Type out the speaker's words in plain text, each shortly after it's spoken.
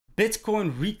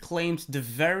Bitcoin reclaimed the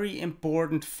very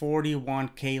important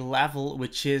 41K level,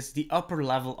 which is the upper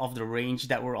level of the range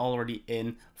that we're already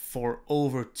in for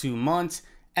over 2 months,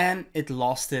 and it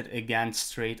lost it again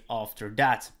straight after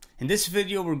that. In this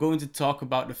video, we're going to talk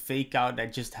about the fake out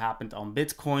that just happened on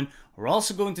Bitcoin. We're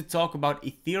also going to talk about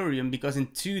Ethereum because in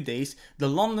 2 days, the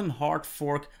London hard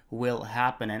fork will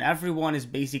happen and everyone is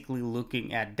basically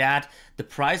looking at that. The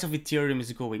price of Ethereum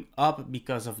is going up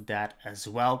because of that as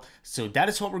well. So that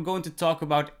is what we're going to talk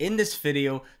about in this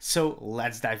video. So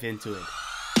let's dive into it.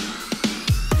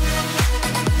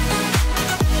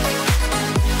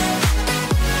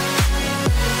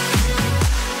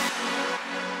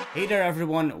 Hey there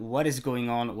everyone, what is going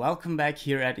on? Welcome back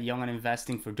here at Young and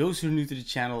Investing. For those who are new to the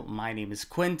channel, my name is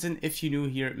Quentin. If you're new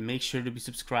here, make sure to be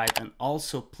subscribed and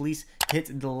also please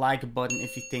hit the like button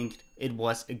if you think it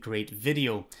was a great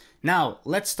video. Now,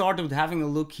 let's start with having a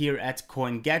look here at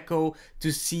CoinGecko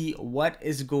to see what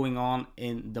is going on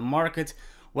in the market.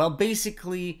 Well,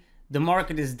 basically, the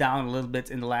market is down a little bit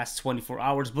in the last 24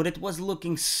 hours, but it was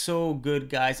looking so good,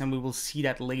 guys, and we will see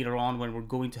that later on when we're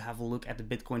going to have a look at the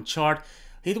Bitcoin chart.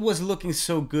 It was looking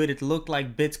so good. It looked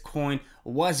like Bitcoin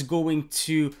was going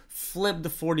to flip the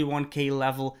 41K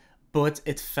level, but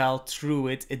it fell through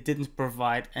it. It didn't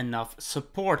provide enough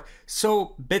support.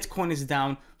 So Bitcoin is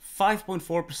down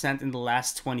 5.4% in the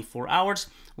last 24 hours.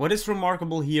 What is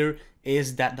remarkable here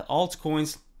is that the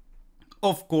altcoins,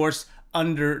 of course,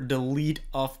 under the lead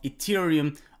of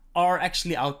Ethereum, are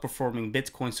actually outperforming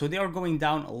Bitcoin. So they are going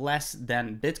down less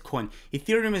than Bitcoin.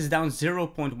 Ethereum is down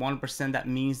 0.1%. That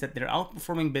means that they're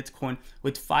outperforming Bitcoin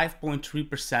with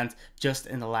 5.3% just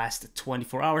in the last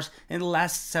 24 hours. In the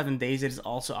last 7 days, it is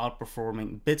also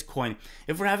outperforming Bitcoin.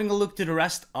 If we're having a look to the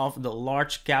rest of the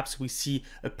large caps, we see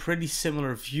a pretty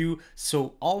similar view.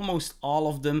 So almost all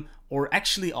of them, or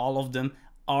actually all of them,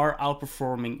 are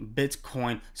outperforming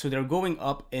Bitcoin. So they're going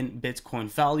up in Bitcoin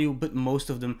value, but most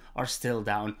of them are still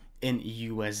down in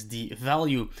USD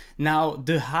value. Now,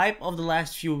 the hype of the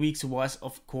last few weeks was,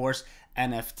 of course,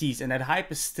 NFTs, and that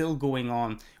hype is still going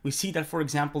on. We see that, for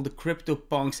example, the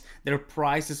CryptoPunks, their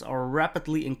prices are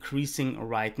rapidly increasing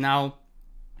right now.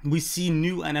 We see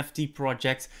new NFT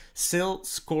projects still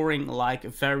scoring like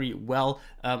very well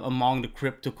among the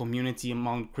crypto community,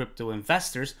 among crypto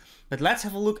investors. But let's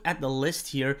have a look at the list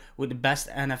here with the best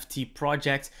NFT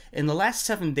projects. In the last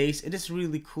 7 days, it is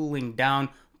really cooling down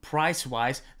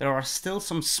price-wise. There are still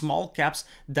some small caps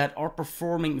that are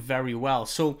performing very well.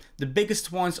 So the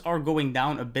biggest ones are going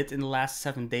down a bit in the last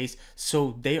 7 days.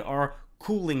 So they are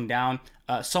cooling down.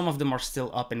 Some of them are still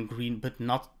up in green, but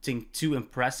nothing too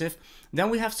impressive. Then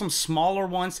we have some smaller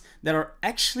ones that are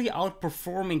actually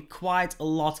outperforming quite a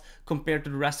lot compared to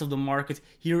the rest of the market.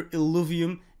 Here,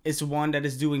 Illuvium is one that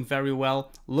is doing very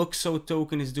well. Luxo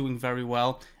token is doing very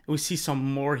well. We see some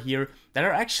more here that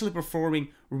are actually performing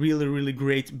really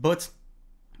great, but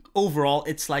overall,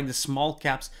 it's like the small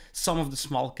caps, some of the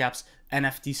small caps,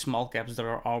 NFT small caps that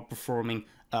are outperforming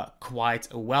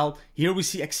quite well. Here we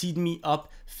see Exceed Me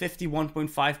up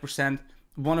 51.5%.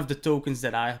 One of the tokens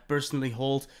that I personally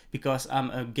hold because I'm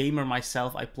a gamer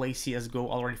myself. I play CSGO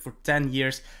already for 10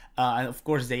 years. And of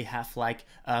course, they have like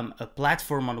a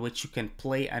platform on which you can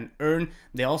play and earn.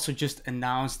 They also just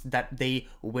announced that they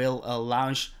will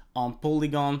launch on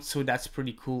Polygon, so that's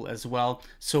pretty cool as well.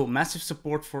 So massive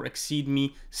support for Exceed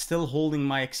Me, still holding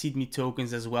my Exceed Me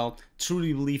tokens as well.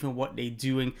 Truly believe in what they're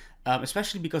doing,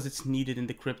 especially because it's needed in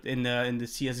the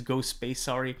CSGO space.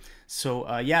 Sorry.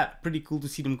 So yeah, pretty cool to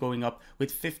see them going up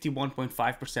with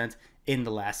 51.5% in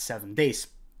the last 7 days.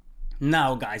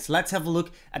 Now guys, let's have a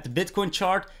look at the Bitcoin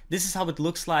chart. This is how it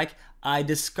looks like. I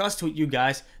discussed with you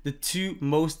guys the two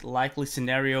most likely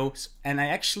scenarios, and I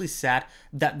actually said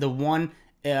that the one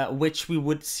which we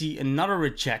would see another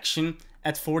rejection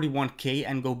at 41K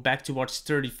and go back towards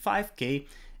 35K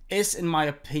is, in my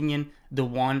opinion, the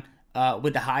one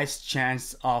with the highest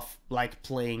chance of like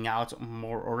playing out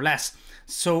more or less.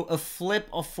 So a flip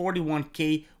of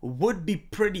 41K would be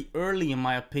pretty early in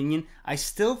my opinion. I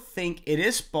still think it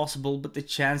is possible, but the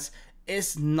chance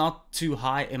is not too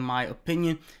high in my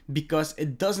opinion because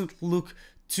it doesn't look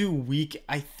too weak.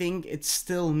 I think it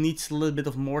still needs a little bit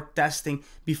of more testing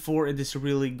before it is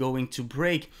really going to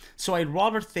break. So I'd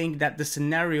rather think that the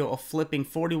scenario of flipping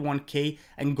 41K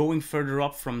and going further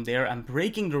up from there and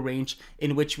breaking the range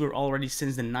in which we're already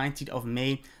since the 19th of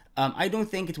May, I don't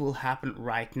think it will happen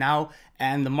right now.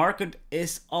 And the market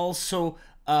is also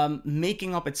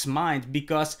making up its mind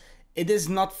because it is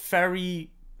not very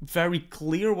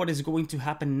clear what is going to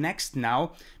happen next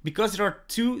now, because there are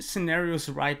two scenarios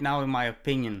right now in my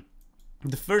opinion.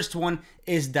 The first one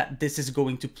is that this is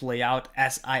going to play out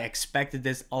as I expected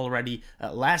this already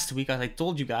last week, as I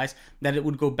told you guys that it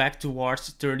would go back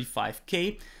towards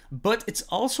 35k, but it's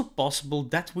also possible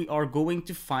that we are going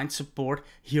to find support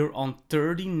here on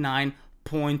 39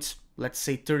 point, let's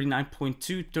say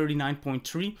 39.2,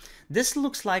 39.3. This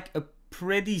looks like a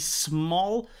pretty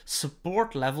small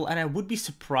support level, and I would be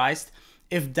surprised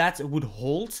if that would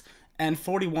hold and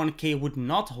 41k would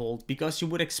not hold, because you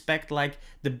would expect like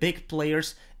the big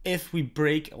players, if we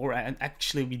break, or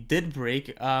actually we did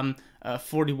break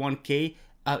 41k,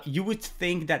 you would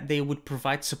think that they would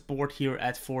provide support here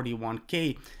at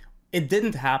 41k. It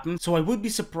didn't happen, so I would be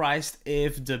surprised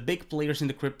if the big players in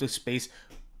the crypto space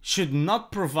should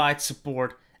not provide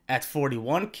support at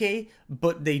 41k,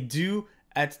 but they do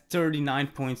at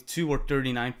 39.2 or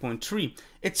 39.3.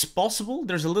 It's possible,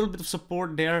 there's a little bit of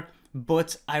support there,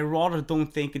 but I rather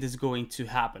don't think it is going to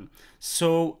happen.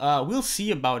 So we'll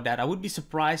see about that. I would be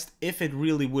surprised if it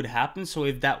really would happen. So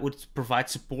if that would provide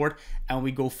support and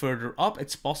we go further up,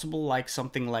 it's possible like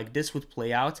something like this would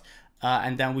play out.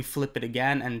 And then we flip it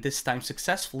again, and this time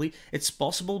successfully. It's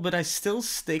possible, but I still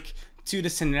stick to the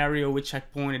scenario which I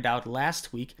pointed out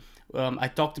last week. I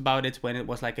talked about it when it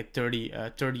was like at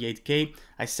 38k.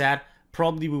 I said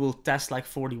probably we will test like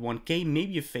 41k,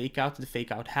 maybe a fake out. The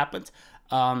fake out happened.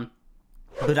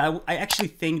 But I actually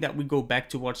think that we go back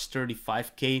towards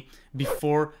 35k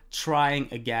before trying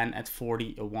again at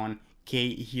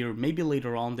 41k here, maybe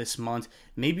later on this month.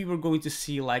 Maybe we're going to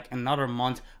see like another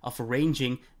month of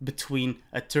ranging between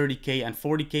 30k and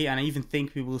 40k, and I even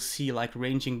think we will see like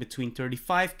ranging between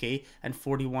 35k and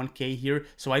 41k here.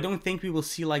 So I don't think we will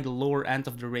see like the lower end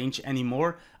of the range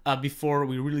anymore before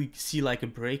we really see like a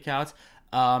breakout.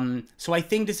 So I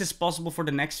think this is possible for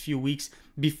the next few weeks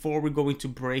before we're going to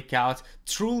break out,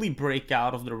 truly break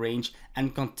out of the range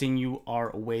and continue our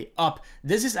way up.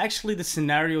 This is actually the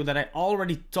scenario that I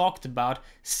already talked about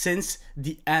since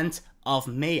the end of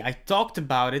May. I talked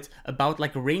about it, about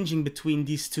like ranging between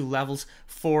these two levels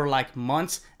for like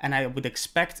months, and I would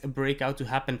expect a breakout to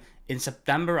happen in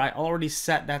September. I already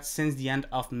said that since the end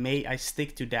of May. I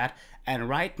stick to that, and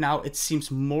right now it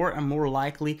seems more and more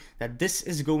likely that this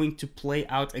is going to play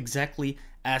out exactly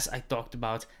as I talked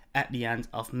about at the end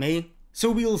of May.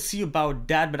 So we'll see about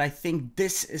that, but I think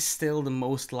this is still the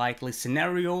most likely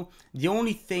scenario. The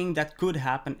only thing that could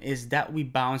happen is that we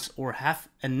bounce or have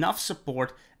enough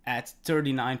support at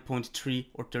 39.3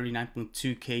 or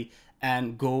 39.2k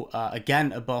and go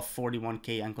again above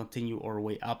 41k and continue our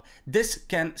way up. This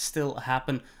can still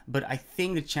happen, but I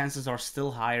think the chances are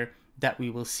still higher that we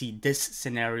will see this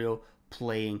scenario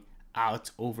playing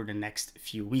out over the next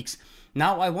few weeks.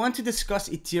 Now I want to discuss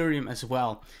Ethereum as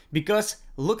well, because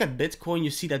look at Bitcoin. You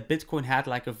see that Bitcoin had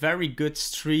like a very good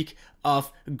streak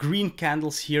of green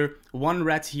candles here, 1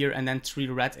 red here, and then 3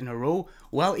 red in a row.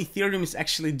 Well, Ethereum is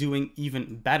actually doing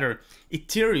even better.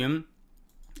 Ethereum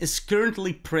is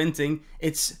currently printing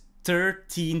its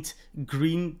 13th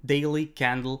green daily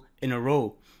candle in a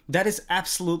row. That is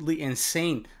absolutely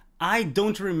insane. I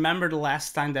don't remember the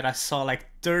last time that I saw like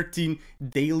 13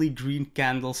 daily green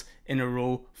candles in a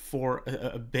row for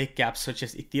a big cap such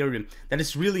as Ethereum. That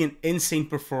is really an insane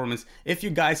performance. If you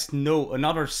guys know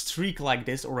another streak like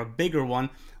this or a bigger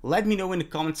one, let me know in the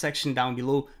comment section down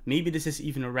below. Maybe this is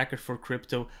even a record for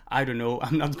crypto. I don't know.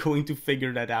 I'm not going to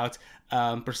figure that out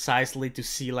precisely to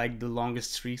see like the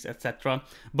longest streaks, etc.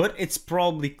 But it's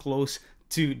probably close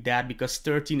to that, because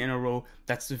 13 in a row,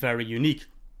 that's very unique.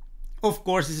 Of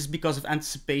course, this is because of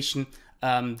anticipation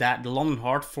that the London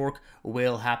hard fork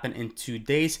will happen in 2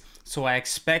 days. So I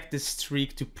expect this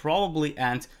streak to probably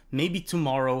end maybe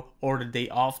tomorrow or the day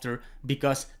after,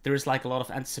 because there is like a lot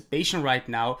of anticipation right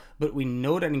now. But we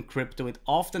know that in crypto it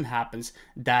often happens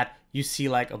that you see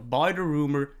like a buy the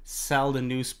rumor, sell the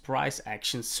news price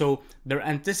action. So they're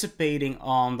anticipating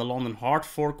on the London hard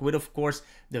fork with, of course,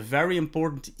 the very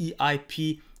important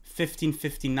EIP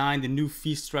 1559, the new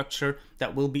fee structure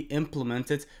that will be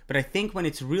implemented. But I think when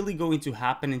it's really going to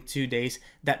happen in 2 days,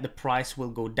 that the price will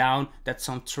go down, that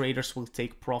some traders will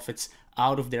take profits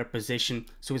out of their position.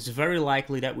 So it's very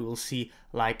likely that we will see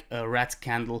like a red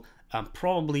candle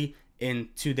probably in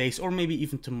 2 days, or maybe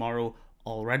even tomorrow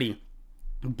already.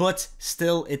 But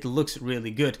still, it looks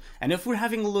really good. And if we're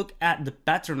having a look at the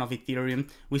pattern of Ethereum,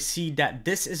 we see that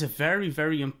this is a very,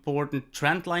 very important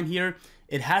trend line here.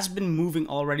 It has been moving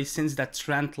already since that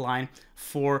trend line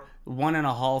for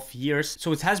 1.5 years.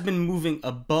 So it has been moving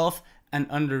above and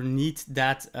underneath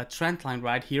that trend line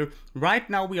right here. Right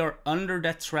now we are under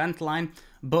that trend line,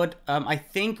 but I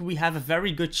think we have a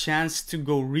very good chance to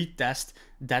go retest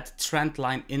that trend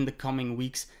line in the coming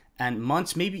weeks and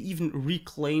months, maybe even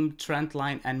reclaim trend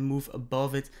line and move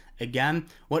above it again.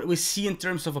 What we see in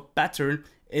terms of a pattern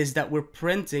is that we're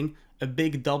printing a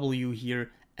big W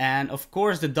here, and of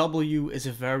course the W is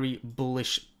a very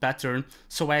bullish pattern,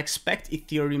 so I expect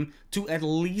Ethereum to at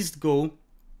least go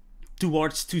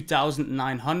towards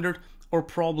 2,900 or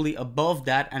probably above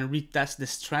that and retest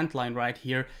this trend line right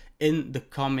here in the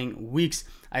coming weeks.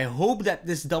 I hope that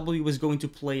this W is going to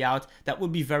play out. That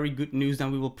would be very good news,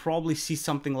 and we will probably see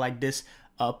something like this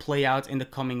play out in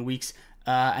the coming weeks.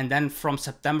 And then from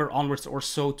September onwards or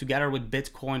so, together with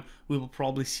Bitcoin, we will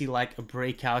probably see like a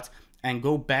breakout and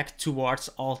go back towards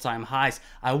all-time highs.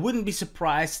 I wouldn't be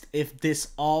surprised if this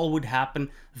all would happen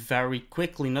very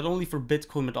quickly, not only for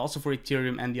Bitcoin, but also for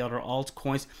Ethereum and the other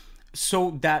altcoins,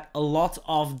 so that a lot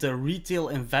of the retail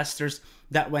investors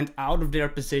that went out of their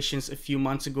positions a few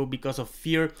months ago because of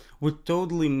fear would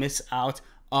totally miss out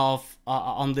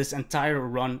on this entire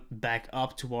run back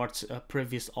up towards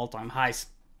previous all-time highs.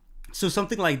 So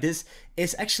something like this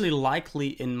is actually likely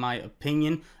in my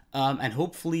opinion, and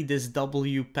hopefully this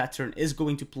W pattern is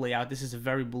going to play out. This is a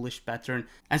very bullish pattern,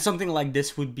 and something like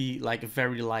this would be like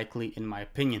very likely in my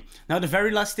opinion. Now the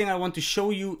very last thing I want to show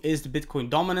you is the Bitcoin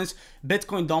dominance.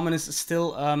 Bitcoin dominance is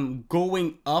still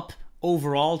going up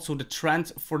overall, so the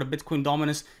trend for the Bitcoin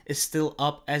dominance is still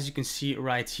up, as you can see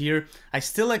right here. I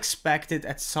still expect it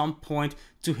at some point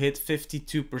to hit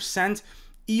 52%,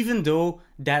 even though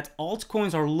that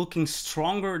altcoins are looking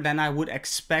stronger than I would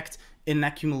expect in an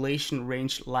accumulation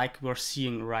range like we're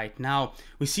seeing right now.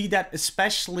 We see that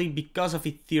especially because of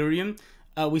Ethereum.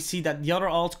 We see that the other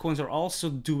altcoins are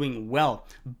also doing well,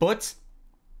 but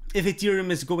if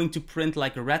Ethereum is going to print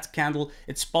like a red candle,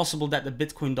 it's possible that the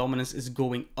Bitcoin dominance is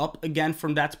going up again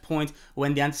from that point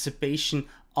when the anticipation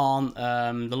on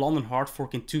the London hard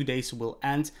fork in 2 days will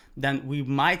end. Then we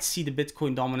might see the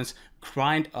Bitcoin dominance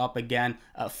grind up again,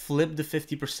 flip the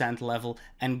 50% level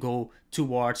and go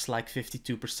towards like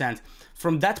 52%.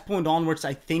 From that point onwards,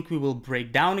 I think we will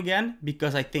break down again,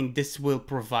 because I think this will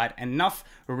provide enough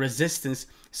resistance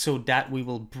so that we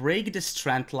will break this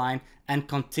trend line and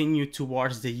continue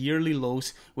towards the yearly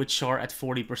lows, which are at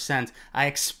 40%. I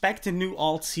expect a new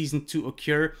alt season to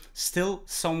occur still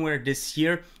somewhere this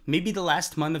year, maybe the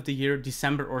last month of the year,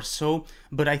 December or so,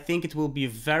 but I think it will be a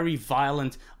very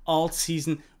violent alt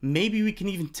season. Maybe we can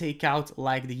even take out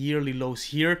like the yearly lows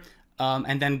here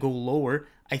and then go lower.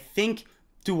 I think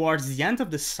towards the end of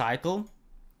the cycle,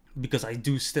 because I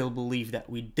do still believe that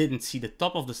we didn't see the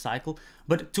top of the cycle,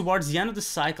 but towards the end of the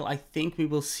cycle, I think we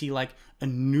will see like a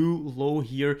new low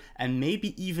here and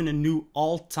maybe even a new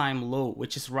all-time low,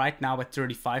 which is right now at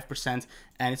 35%,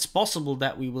 and it's possible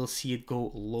that we will see it go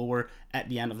lower at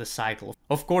the end of the cycle.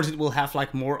 Of course, it will have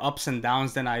like more ups and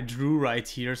downs than I drew right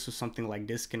here, so something like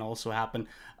this can also happen.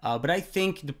 But I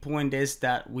think the point is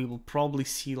that we will probably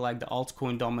see like the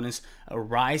altcoin dominance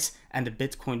rise and the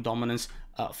Bitcoin dominance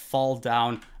fall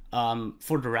down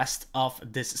for the rest of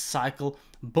this cycle,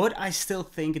 but I still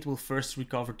think it will first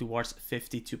recover towards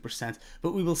 52%,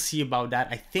 but we will see about that.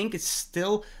 I think it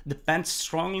still depends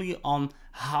strongly on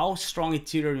how strong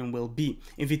Ethereum will be.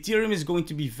 If Ethereum is going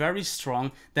to be very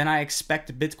strong, then I expect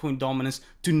the Bitcoin dominance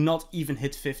to not even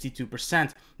hit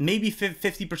 52%. Maybe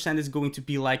 50% is going to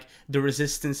be like the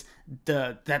resistance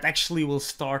that actually will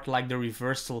start like the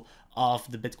reversal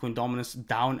of the Bitcoin dominance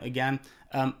down again.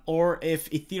 Or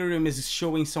if Ethereum is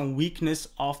showing some weakness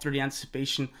after the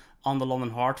anticipation on the London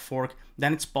hard fork,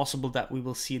 then it's possible that we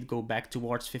will see it go back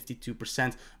towards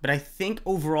 52%. But I think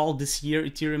overall this year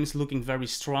Ethereum is looking very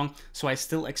strong, so I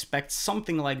still expect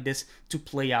something like this to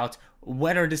play out.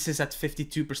 Whether this is at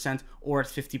 52% or at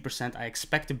 50%, I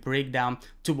expect a breakdown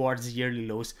towards the yearly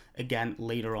lows again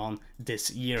later on this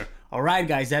year. Alright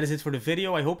guys, that is it for the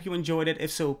video. I hope you enjoyed it.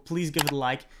 If so, please give it a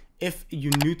like. If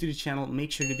you're new to the channel,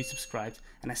 make sure to be subscribed,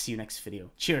 and I see you next video.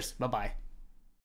 Cheers, bye bye.